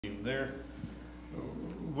There,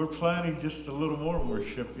 we're planning just a little more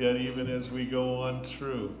worship yet, even as we go on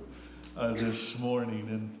through this morning.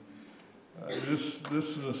 And this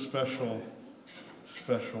is a special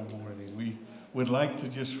morning. We would like to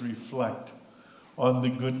just reflect on the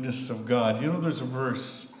goodness of God. You know, there's a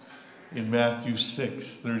verse in Matthew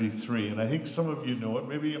 6:33, and I think some of you know it,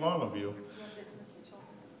 maybe all of you.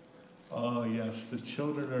 Oh yes, the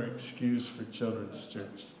children are excused for children's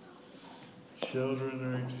church. Children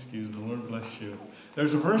are excused. The Lord bless you.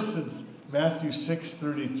 There's a verse in Matthew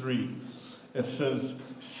 6:33. It says,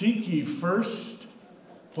 "Seek ye first,"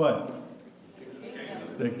 what?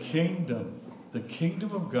 The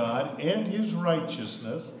kingdom of God and his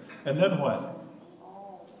righteousness. And then what?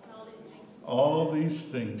 All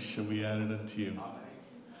these things shall be added unto you.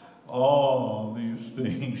 All these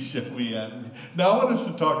things shall be added. Now I want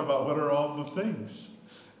us to talk about what are all the things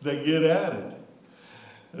that get added.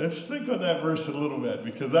 Let's think on that verse a little bit,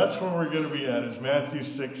 because that's where we're going to be at, is Matthew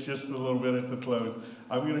 6, just a little bit at the close.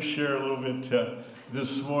 I'm going to share a little bit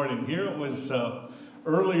this morning. Here it was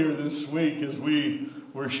earlier this week as we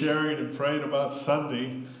were sharing and praying about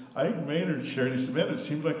Sunday. I think Maynard shared, he said, man, it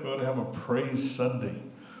seems like we ought to have a praise Sunday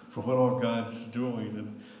for what all God's doing.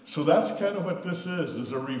 And so that's kind of what this is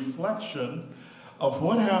a reflection of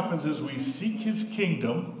what happens as we seek his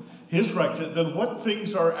kingdom, his righteousness, then what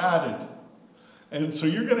things are added. And so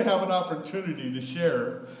you're going to have an opportunity to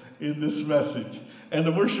share in this message. And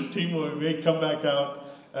the worship team may come back out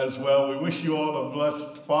as well. We wish you all a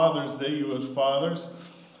blessed Father's Day, you as fathers.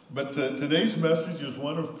 But today's message is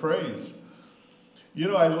one of praise. You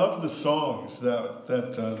know, I love the songs that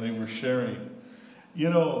they were sharing. You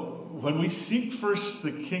know, when we seek first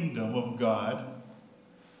the kingdom of God,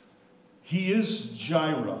 he is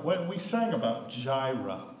Jireh. When we sang about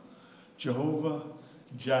Jireh, Jehovah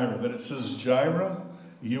Jireh, but it says, Jireh,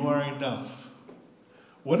 you are enough.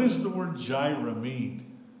 What does the word Jireh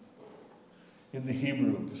mean in the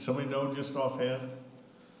Hebrew? Does somebody know just offhand?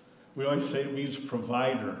 We always say it means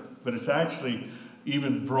provider, but it's actually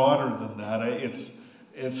even broader than that.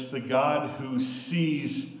 It's the God who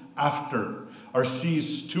sees after, or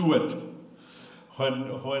sees to it.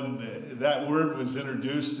 When that word was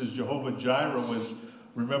introduced as Jehovah Jireh was,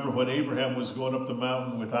 remember when Abraham was going up the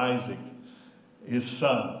mountain with Isaac, his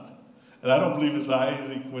son. And I don't believe his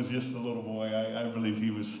Isaac was just a little boy. I believe he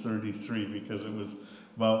was 33 because it was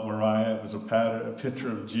Mount Moriah. It was a picture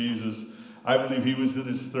of Jesus. I believe he was in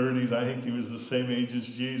his 30s. I think he was the same age as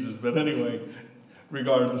Jesus. But anyway,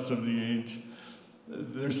 regardless of the age,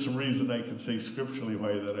 there's some reason I can say scripturally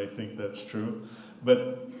why that I think that's true.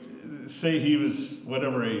 But say he was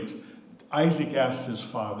whatever age. Isaac asked his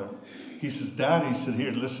father. He says, Dad, he said,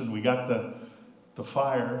 here, listen, we got the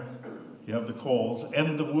fire. You have the coals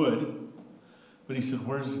and the wood. But he said,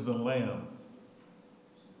 where's the lamb?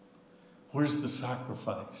 Where's the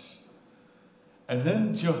sacrifice? And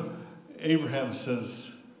then Abraham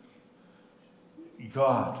says,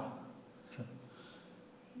 God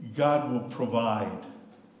will provide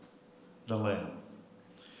the lamb.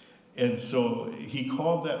 And so he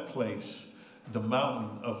called that place the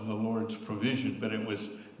mountain of the Lord's provision. But it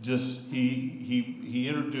was just, he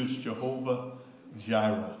introduced Jehovah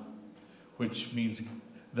Jireh, which means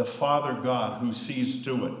the Father God who sees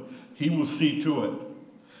to it. He will see to it.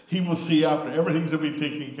 He will see after. Everything's going to be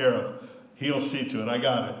taken care of. He'll see to it. I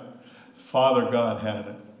got it. Father God had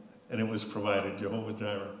it, and it was provided, Jehovah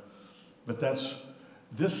Jireh. But that's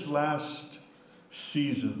this last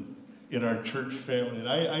season in our church family. And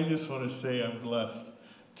I just want to say I'm blessed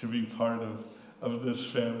to be part of this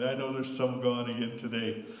family. I know there's some gone again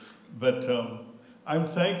today, but I'm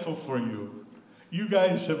thankful for you. You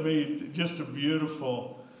guys have made just a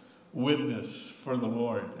beautiful witness for the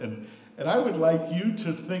Lord. And I would like you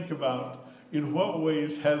to think about in what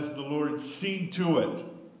ways has the Lord seen to it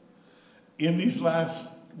in these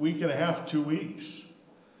last week and a half, 2 weeks.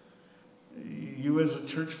 You as a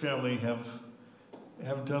church family have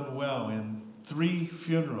done well in 3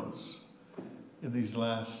 funerals in these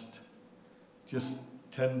last just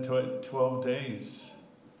 10, 12 days.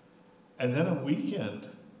 And then a weekend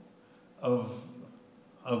of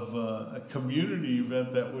a community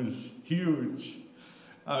event that was huge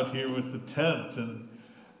out here with the tent. And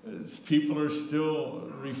people are still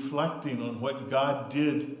reflecting on what God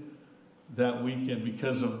did that weekend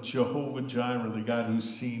because of Jehovah Jireh, the God who's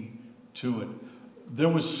seen to it. There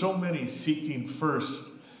was so many seeking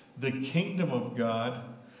first the kingdom of God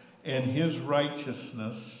and his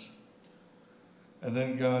righteousness. And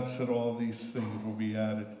then God said all these things will be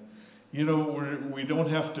added. You know, we don't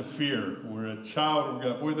have to fear. We're a child of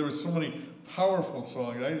God. Boy, there were so many powerful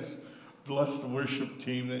songs. I just bless the worship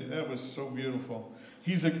team. That was so beautiful.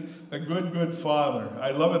 He's a good, good Father.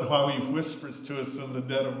 I love it how He whispers to us in the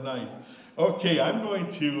dead of night. Okay, I'm going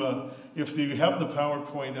to, if you have the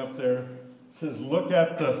PowerPoint up there, it says, look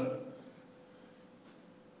at the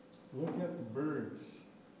birds.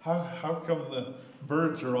 How come the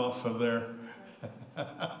birds are off of there?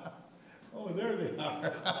 Oh, there they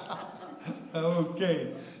are.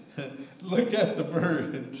 Okay, look at the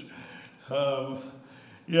birds.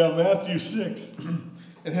 Matthew 6.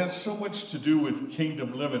 It has so much to do with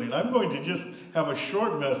kingdom living. And I'm going to just have a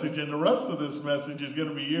short message, and the rest of this message is going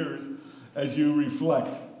to be yours as you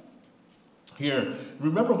reflect. Here,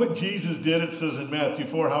 remember what Jesus did, it says in Matthew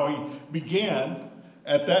 4, how He began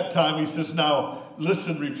at that time. He says, now,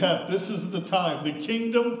 listen, repent. This is the time. The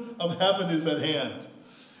kingdom of heaven is at hand.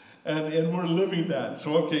 And we're living that.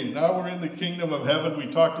 So, okay, now we're in the kingdom of heaven. We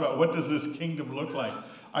talked about what does this kingdom look like.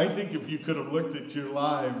 I think if you could have looked at your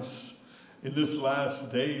lives in this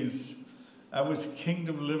last days, that was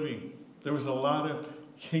kingdom living. There was a lot of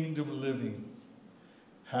kingdom living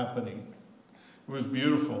happening. It was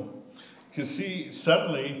beautiful. Because see,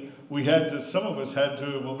 suddenly some of us had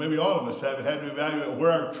to, well, maybe all of us had to evaluate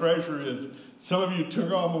where our treasure is. Some of you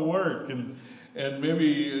took off of work and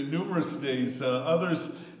maybe numerous days.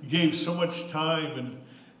 Others gave so much time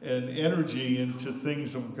and energy into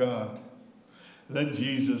things of God. And then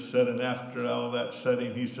Jesus said, and after all that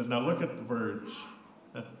setting, He said, now look at the birds.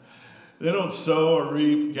 They don't sow or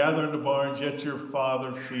reap, gather in the barns, yet your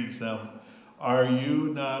Father feeds them. Are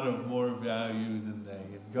you not of more value than they?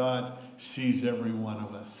 And God sees every one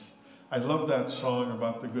of us. I love that song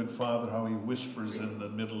about the good Father, how He whispers in the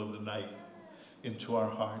middle of the night into our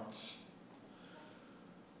hearts.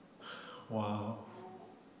 Wow.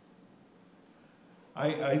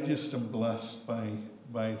 I just am blessed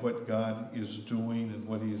by what God is doing and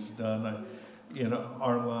what He has done in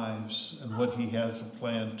our lives and what He has a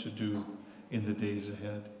plan to do in the days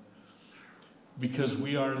ahead. Because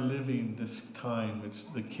we are living this time. It's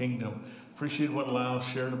the kingdom. Appreciate what Lyle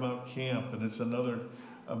shared about camp, and it's another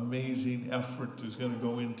amazing effort that's going to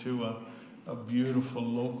go into a beautiful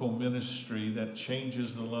local ministry that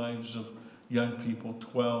changes the lives of young people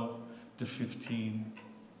 12 to 15.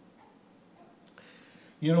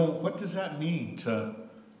 You know, what does that mean to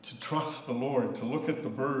trust the Lord, to look at the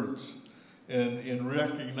birds and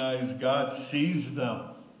recognize God sees them?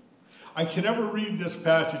 I can never read this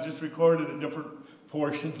passage. It's recorded in different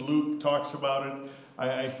portions. Luke talks about it.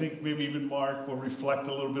 I think maybe even Mark will reflect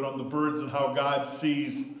a little bit on the birds and how God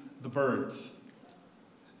sees the birds.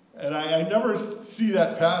 And I never see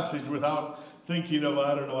that passage without thinking of,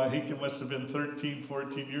 I don't know, I think it must have been 13,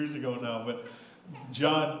 14 years ago now, but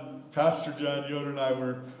Pastor John Yoder and I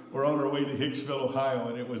were on our way to Hicksville, Ohio,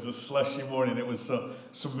 and it was a slushy morning. It was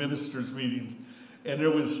some ministers' meetings, and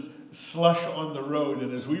there was slush on the road.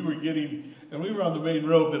 And as we were and we were on the main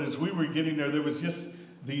road, but as we were getting there was just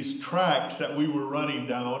these tracks that we were running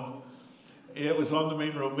down. It was on the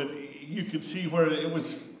main road, but you could see where it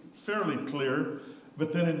was fairly clear,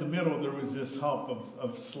 but then in the middle there was this hump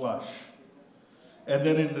of slush. And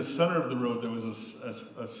then in the center of the road there was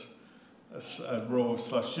a row of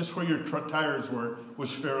slush. Just where your tires were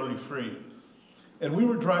was fairly free. And we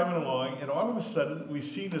were driving along, and all of a sudden we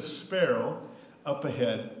seen a sparrow up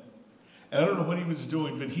ahead. And I don't know what he was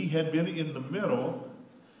doing, but he had been in the middle.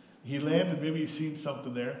 He landed, maybe he seen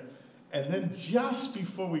something there. And then just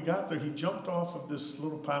before we got there, he jumped off of this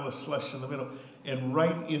little pile of slush in the middle, and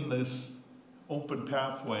right in this open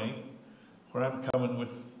pathway where I'm coming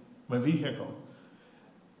with my vehicle.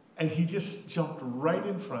 And he just jumped right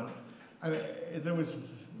in front. There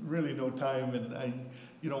was really no time, and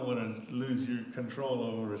you don't want to lose your control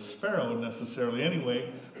over a sparrow necessarily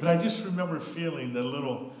anyway, but I just remember feeling the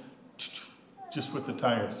little just with the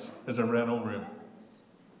tires as I ran over him.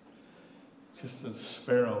 Just a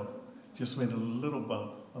sparrow just made a little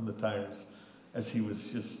bump on the tires as he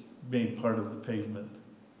was just made part of the pavement.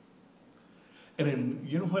 And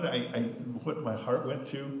you know what what my heart went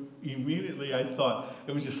to? Immediately I thought,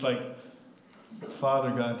 it was just like,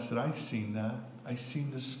 Father God said, I seen that. I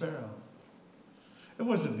seen the sparrow. It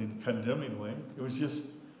wasn't in a condemning way. It was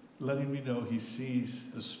just letting me know He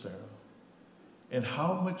sees the sparrow. And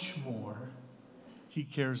how much more He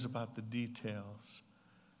cares about the details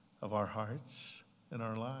of our hearts and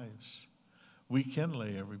our lives. We can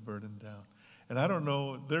lay every burden down. And I don't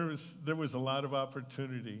know, there was a lot of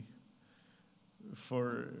opportunity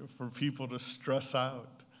for people to stress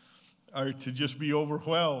out or to just be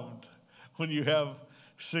overwhelmed when you have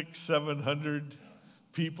 600-700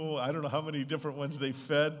 people. I don't know how many different ones they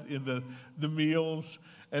fed in the meals.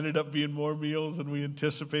 Ended up being more meals than we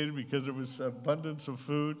anticipated because there was abundance of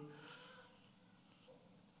food.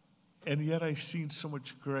 And yet I've seen so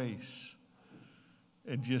much grace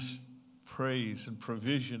and just praise and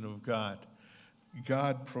provision of God.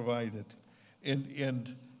 God provided,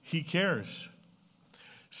 and he cares.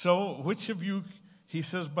 So which of you, he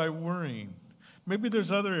says, by worrying? Maybe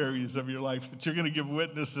there's other areas of your life that you're going to give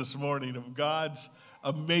witness this morning of God's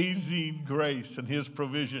amazing grace and his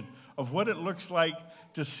provision, of what it looks like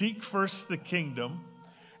to seek first the kingdom,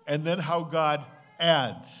 and then how God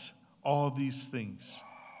adds all these things.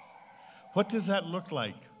 What does that look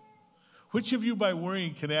like? Which of you by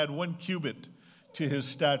worrying can add 1 cubit to his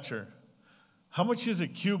stature? How much is a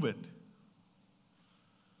cubit?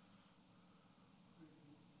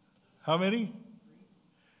 How many?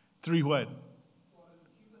 3 what?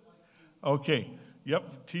 Okay.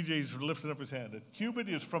 Yep, TJ's lifting up his hand. A cubit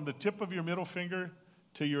is from the tip of your middle finger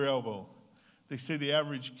to your elbow. They say the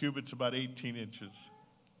average cubit's about 18 inches.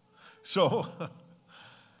 So,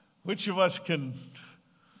 which of us can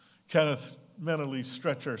kind of mentally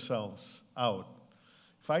stretch ourselves out?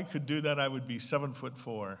 If I could do that, I would be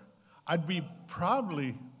 7'4". I'd be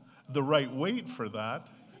probably the right weight for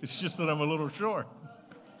that. It's just that I'm a little short.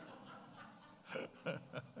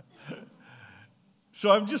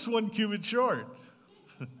 So I'm just 1 cubit short.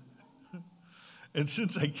 And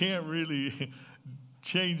since I can't really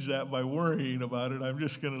change that by worrying about it, I'm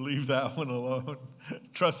just going to leave that one alone.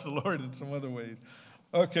 Trust the Lord in some other ways.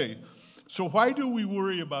 Okay, so why do we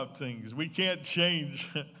worry about things? We can't change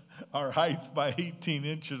our height by 18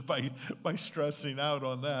 inches by stressing out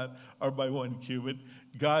on that, or by 1 cubit.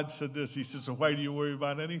 God said this. He said, so why do you worry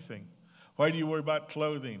about anything? Why do you worry about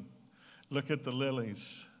clothing? Look at the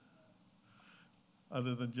lilies,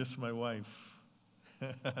 other than just my wife.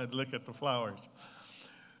 Look at the flowers.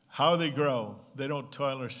 How they grow. They don't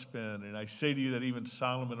toil or spin. And I say to you that even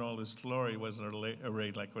Solomon in all his glory wasn't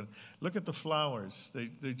arrayed like one. Look at the flowers.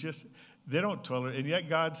 They don't toil. And yet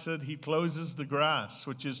God said he closes the grass,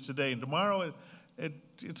 which is today. And tomorrow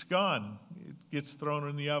it's gone. It gets thrown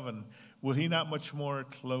in the oven. Will he not much more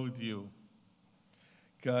clothe you?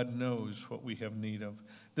 God knows what we have need of.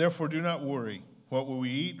 Therefore, do not worry. What will we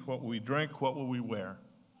eat? What will we drink? What will we wear?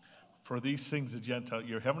 For these things, the Gentile,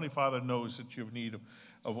 your heavenly Father knows that you have need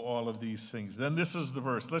of all of these things. Then this is the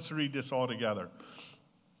verse. Let's read this all together.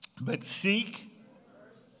 But seek.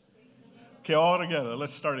 Okay, all together.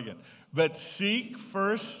 Let's start again. But seek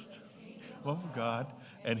first of God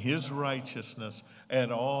and his righteousness,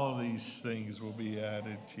 and all these things will be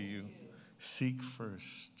added to you. Seek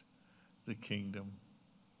first the kingdom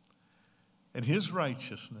and his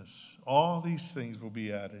righteousness. All these things will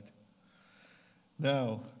be added.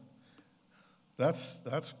 Now,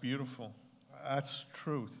 that's beautiful. That's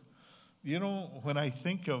truth. You know, when I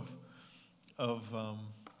think of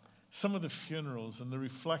some of the funerals and the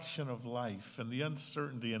reflection of life and the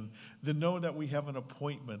uncertainty and the know that we have an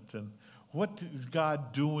appointment and what is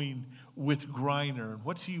God doing with Griner and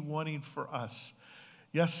what's he wanting for us.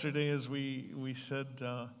 Yesterday, as we said,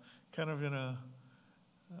 kind of in a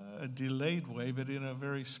delayed way, but in a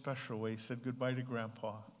very special way, said goodbye to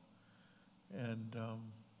Grandpa. And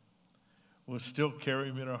we'll still carry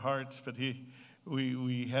him in our hearts, but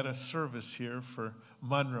we had a service here for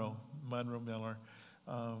Monroe Miller,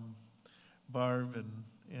 Barb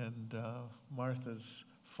and Martha's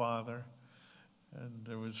father, and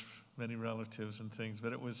there was many relatives and things,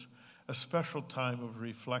 but it was a special time of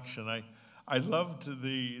reflection. I loved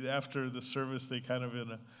after the service, they kind of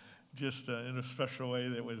in a special way,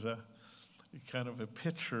 there was a kind of a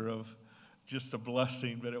picture of just a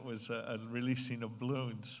blessing, but it was a releasing of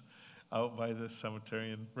balloons out by the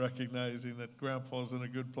cemetery and recognizing that Grandpa's in a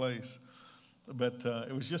good place. But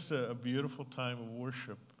it was just a beautiful time of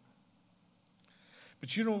worship.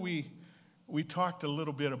 But you know, we talked a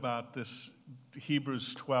little bit about this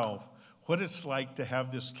Hebrews 12, what it's like to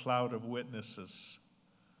have this cloud of witnesses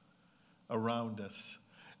around us.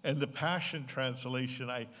 And the Passion Translation,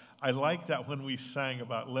 I like that when we sang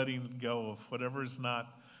about letting go of whatever is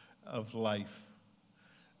not of life,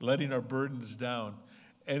 letting our burdens down.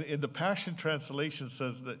 And in the Passion Translation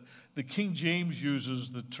says that the King James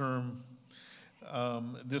uses the term,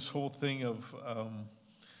 this whole thing of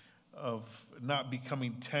not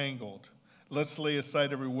becoming tangled. Let's lay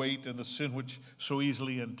aside every weight and the sin which so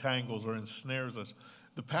easily entangles or ensnares us.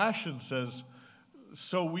 The Passion says,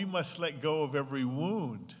 so we must let go of every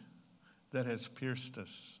wound that has pierced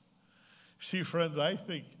us. See, friends, I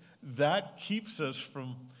think that keeps us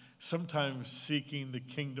from sometimes seeking the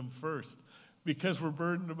kingdom first, because we're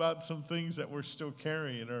burdened about some things that we're still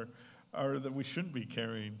carrying or that we shouldn't be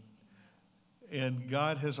carrying. And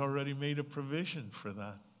God has already made a provision for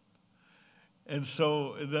that. And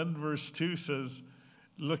so then verse 2 says,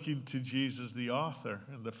 looking to Jesus, the author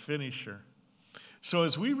and the finisher. So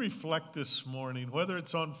as we reflect this morning, whether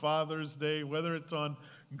it's on Father's Day, whether it's on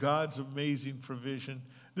God's amazing provision,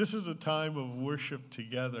 this is a time of worship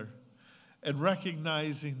together and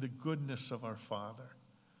recognizing the goodness of our Father.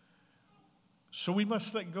 So we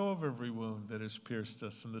must let go of every wound that has pierced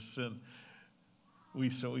us and the sin we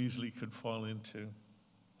so easily could fall into.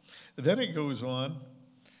 Then it goes on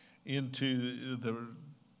into the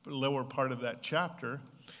lower part of that chapter.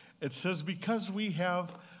 It says, because we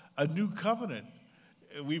have a new covenant.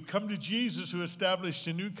 We've come to Jesus, who established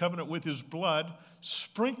a new covenant with his blood,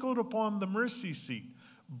 sprinkled upon the mercy seat.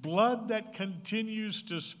 Blood that continues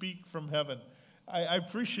to speak from heaven. I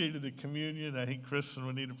appreciated the communion. I think Chris and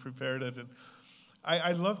Juanita prepared it. And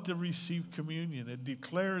I love to receive communion. It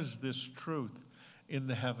declares this truth in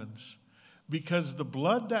the heavens. Because the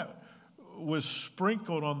blood that was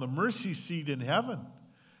sprinkled on the mercy seat in heaven,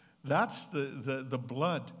 that's the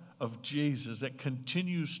blood of Jesus that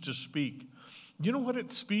continues to speak. You know what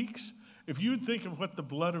it speaks? If you think of what the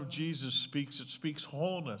blood of Jesus speaks, it speaks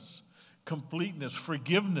wholeness, completeness,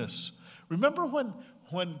 forgiveness. Remember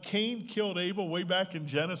when Cain killed Abel way back in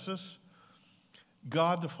Genesis?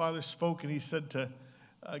 God the Father spoke and he said to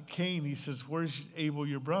Cain, he says, where's Abel,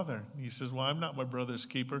 your brother? And he says, well, I'm not my brother's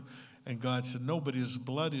keeper. And God said, no, but his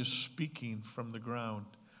blood is speaking from the ground.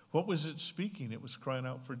 What was it speaking? It was crying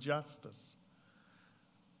out for justice.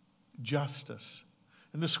 Justice.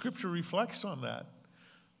 And the scripture reflects on that.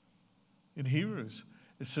 In Hebrews,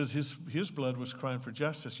 it says his blood was crying for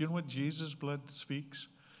justice. You know what Jesus' blood speaks?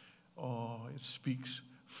 Oh, it speaks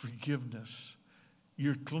forgiveness.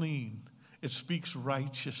 You're clean. It speaks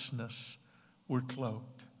righteousness. We're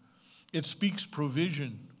cloaked. It speaks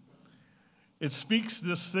provision. It speaks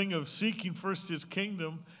this thing of seeking first his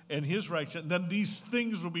kingdom and his righteousness. And then these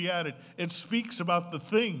things will be added. It speaks about the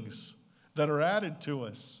things that are added to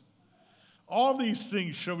us. All these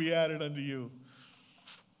things shall be added unto you.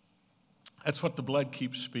 That's what the blood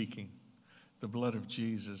keeps speaking. The blood of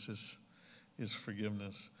Jesus is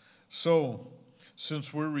forgiveness. So,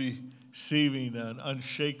 since we're receiving an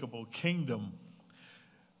unshakable kingdom,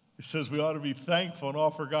 it says we ought to be thankful and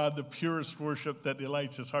offer God the purest worship that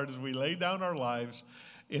delights his heart as we lay down our lives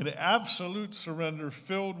in absolute surrender,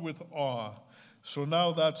 filled with awe. So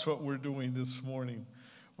now that's what we're doing this morning.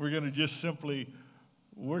 We're going to just simply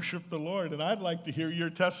worship the Lord. And I'd like to hear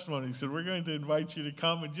your testimony. So we're going to invite you to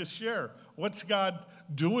come and just share. What's God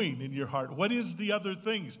doing in your heart? What is the other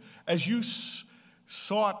things? As you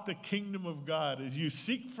sought the kingdom of God, as you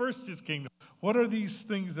seek first his kingdom, what are these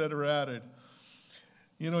things that are added?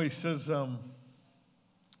 You know, he says,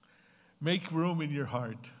 make room in your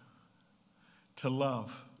heart to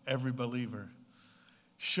love every believer.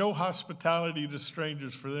 Show hospitality to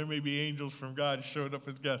strangers, for there may be angels from God showing up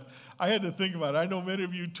as guests. I had to think about it. I know many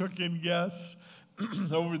of you took in guests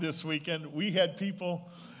over this weekend. We had people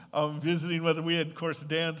visiting, whether we had, of course,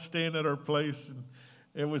 Dan staying at our place. And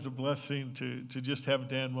it was a blessing to just have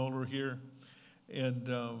Dan Moeller here. And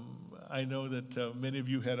I know that many of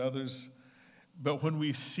you had others. But when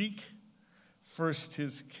we seek first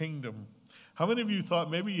his kingdom, how many of you thought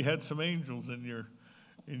maybe you had some angels in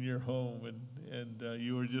your home and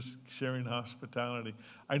you were just sharing hospitality?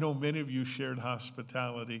 I know many of you shared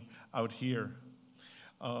hospitality out here.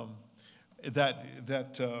 I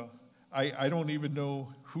don't even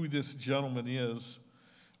know who this gentleman is,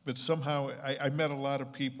 but somehow I met a lot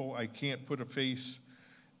of people. I can't put a face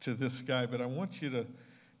to this guy, but I want you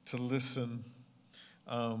to listen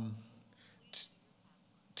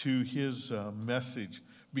to his message,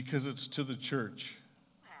 because it's to the church.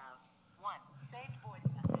 Have one saved voice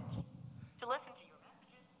message. To listen to your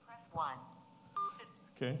messages, press 1.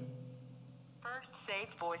 Okay. First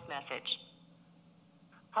saved voice message.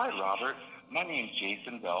 Hi, Robert. My name's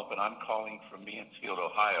Jason Belp, and I'm calling from Mansfield,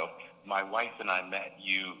 Ohio. My wife and I met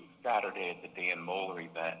you Saturday at the Dan Moeller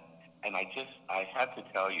event, and I had to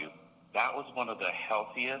tell you, that was one of the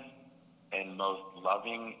healthiest and most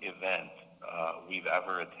loving events we've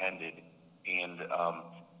ever attended. And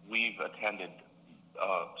we've attended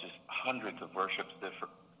just hundreds of worship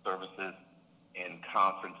services and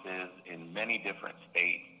conferences in many different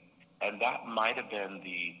states. And that might have been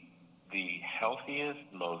the healthiest,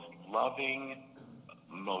 most loving,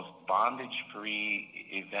 most bondage-free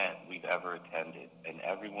event we've ever attended. And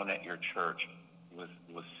everyone at your church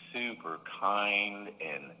was super kind,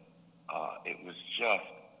 and it was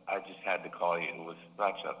I just had to call you. It was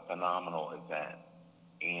such a phenomenal event.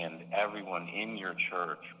 And everyone in your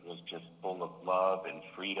church was just full of love and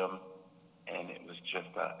freedom. And it was just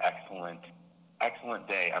an excellent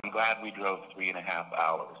day. I'm glad we drove 3.5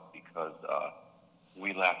 hours, because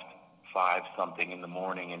we left 5 something in the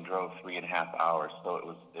morning and drove 3.5 hours.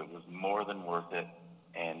 So it was more than worth it.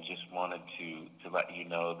 And just wanted to let you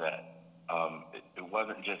know that it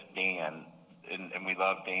wasn't just Dan, and we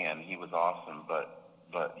love Dan. He was awesome,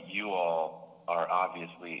 but you all are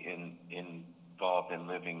obviously involved in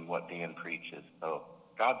living what Dan preaches. So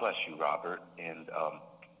God bless you, Robert. And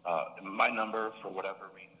my number, for whatever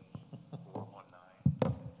reason,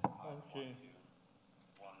 419 Okay.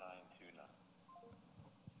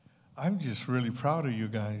 1929. I'm just really proud of you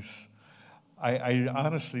guys. I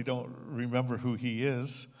honestly don't remember who he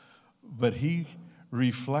is, but he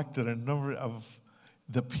reflected a number of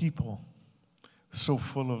the people so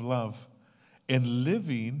full of love and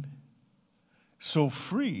living so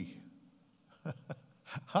free.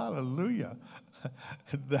 Hallelujah.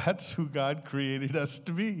 That's who God created us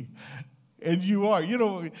to be. And you are. You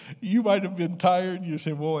know, you might have been tired and you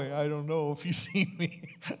say, boy, I don't know if you see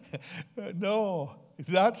me. No,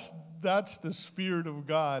 that's the Spirit of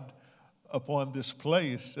God upon this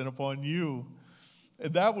place and upon you.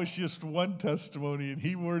 And that was just one testimony. And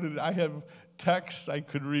he worded, I have texts I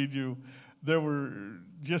could read you. There were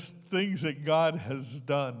just things that God has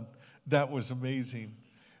done that was amazing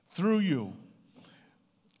through you.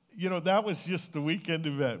 You know, that was just the weekend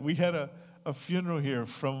event. We had a funeral here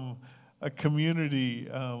from a community,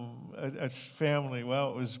 a family.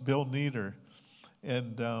 Well, it was Bill Nieder.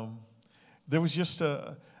 And there was just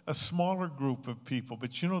a smaller group of people.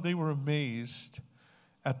 But, you know, they were amazed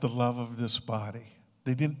at the love of this body.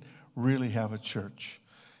 They didn't really have a church.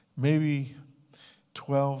 Maybe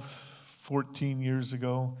 12, 14 years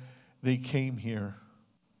ago, they came here.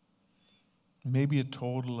 Maybe a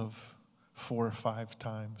total of 4 or 5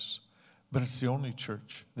 times. But it's the only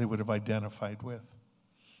church they would have identified with.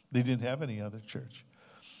 They didn't have any other church.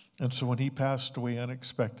 And so when he passed away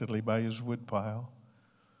unexpectedly by his woodpile,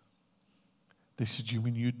 they said, you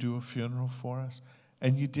mean you'd do a funeral for us?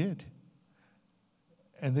 And you did.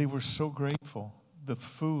 And they were so grateful. The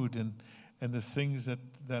food and the things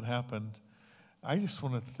that happened. I just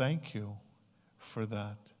want to thank you for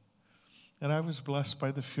that. And I was blessed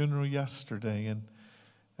by the funeral yesterday. And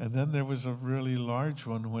then there was a really large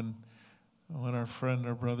one when our friend,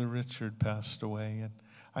 our brother Richard, passed away. And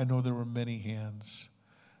I know there were many hands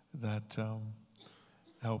that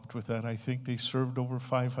helped with that. I think they served over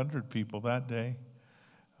 500 people that day.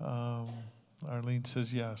 Arlene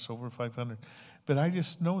says yes, over 500. But I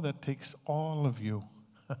just know that takes all of you.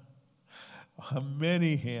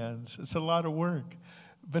 Many hands. It's a lot of work.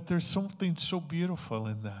 But there's something so beautiful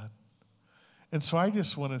in that. And so I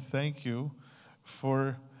just want to thank you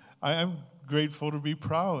for, I'm grateful to be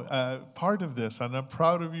part of this. And I'm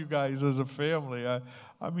proud of you guys as a family.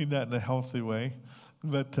 I mean that in a healthy way.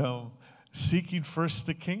 But seeking first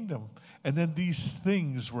the kingdom. And then these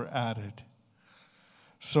things were added.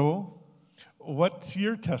 So, what's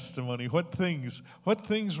your testimony? What things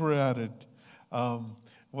were added?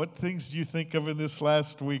 What things do you think of in this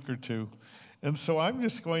last week or two? And so I'm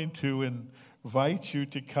just going to invite you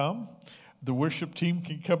to come. The worship team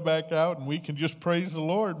can come back out and we can just praise the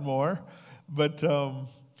Lord more. But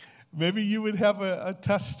maybe you would have a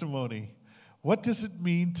testimony. What does it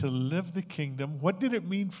mean to live the kingdom? What did it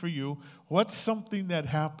mean for you? What's something that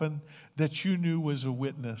happened that you knew was a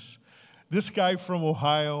witness? This guy from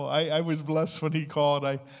Ohio, I was blessed when he called.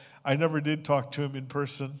 I never did talk to him in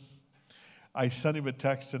person. I sent him a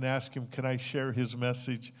text and asked him, can I share his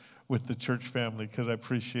message with the church family? Because I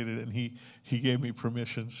appreciated it, and he gave me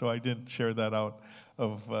permission, so I didn't share that out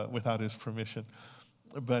without his permission.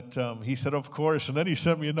 But he said, of course, and then he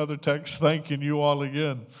sent me another text thanking you all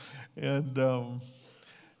again, and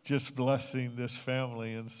just blessing this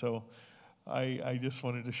family. And so I just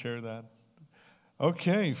wanted to share that.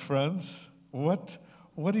 Okay, friends, what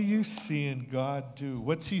are you seeing God do?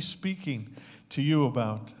 What's he speaking to you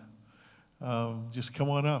about? Just come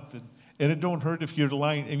on up. And it don't hurt if you're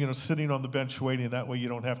lying, sitting on the bench waiting. That way you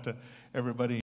don't have to, everybody